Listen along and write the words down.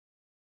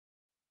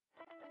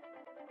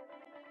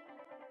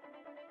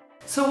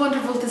So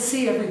wonderful to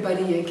see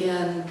everybody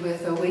again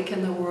with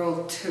Awaken the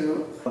World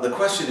 2. The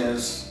question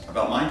is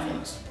about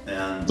mindfulness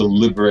and the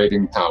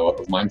liberating power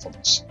of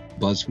mindfulness.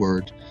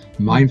 Buzzword: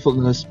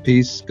 mindfulness,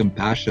 peace,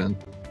 compassion.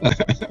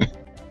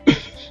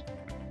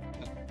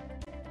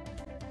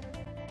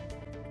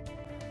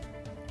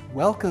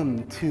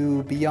 Welcome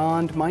to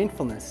Beyond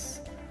Mindfulness,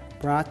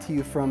 brought to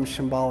you from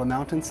Shambhala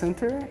Mountain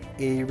Center,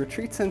 a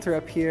retreat center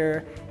up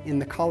here in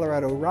the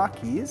Colorado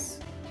Rockies,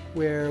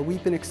 where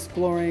we've been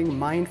exploring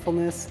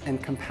mindfulness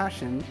and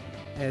compassion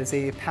as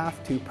a path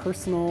to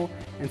personal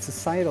and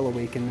societal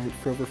awakenment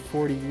for over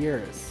 40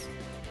 years.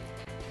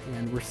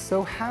 And we're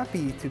so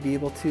happy to be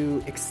able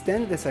to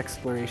extend this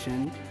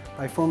exploration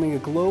by forming a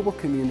global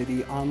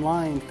community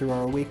online through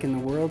our Awaken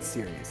the World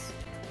series.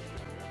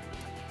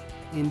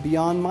 In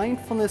Beyond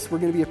Mindfulness, we're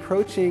going to be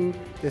approaching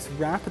this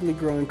rapidly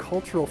growing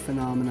cultural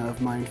phenomena of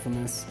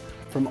mindfulness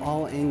from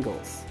all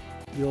angles.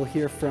 You'll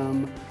hear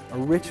from a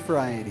rich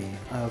variety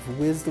of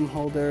wisdom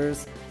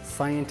holders,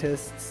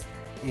 scientists,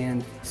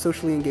 and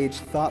socially engaged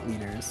thought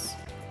leaders,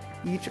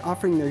 each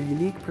offering their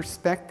unique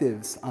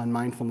perspectives on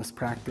mindfulness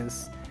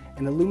practice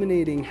and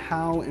illuminating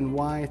how and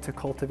why to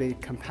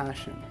cultivate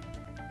compassion.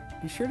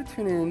 Be sure to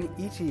tune in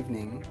each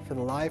evening for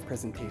the live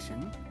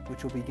presentation,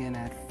 which will begin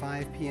at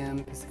 5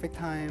 p.m. Pacific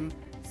Time,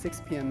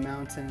 6 p.m.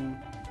 Mountain,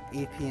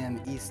 8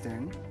 p.m.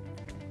 Eastern.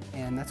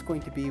 And that's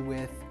going to be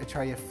with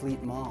Acharya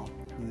Fleet Mall,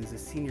 who is a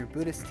senior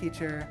Buddhist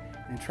teacher,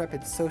 an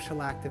intrepid social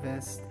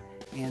activist,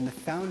 and the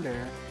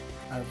founder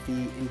of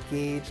the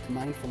Engaged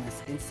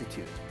Mindfulness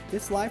Institute.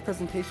 This live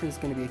presentation is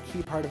going to be a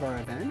key part of our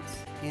event,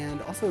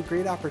 and also a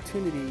great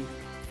opportunity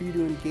for you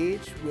to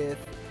engage with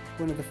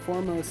one of the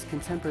foremost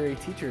contemporary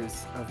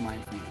teachers of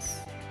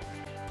mindfulness.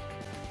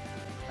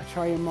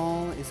 Acharya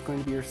Mal is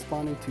going to be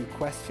responding to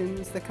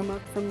questions that come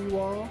up from you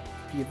all,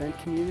 the event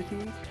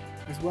community,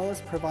 as well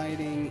as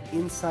providing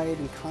insight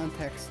and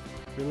context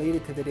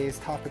related to the day's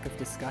topic of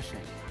discussion.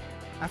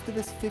 After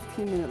this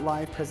 15-minute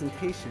live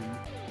presentation,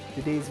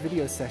 the day's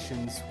video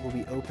sessions will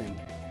be open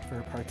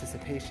for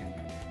participation.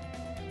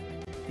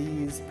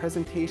 These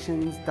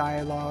presentations,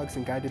 dialogues,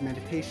 and guided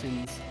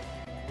meditations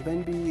will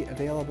then be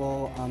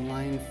available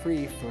online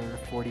free for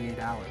 48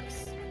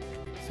 hours.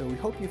 So we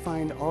hope you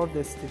find all of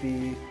this to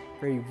be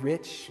very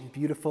rich,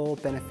 beautiful,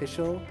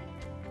 beneficial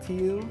to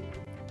you.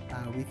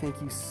 We thank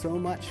you so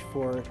much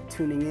for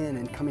tuning in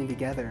and coming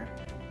together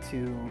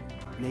to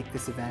make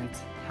this event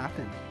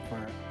happen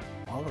for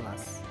all of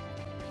us.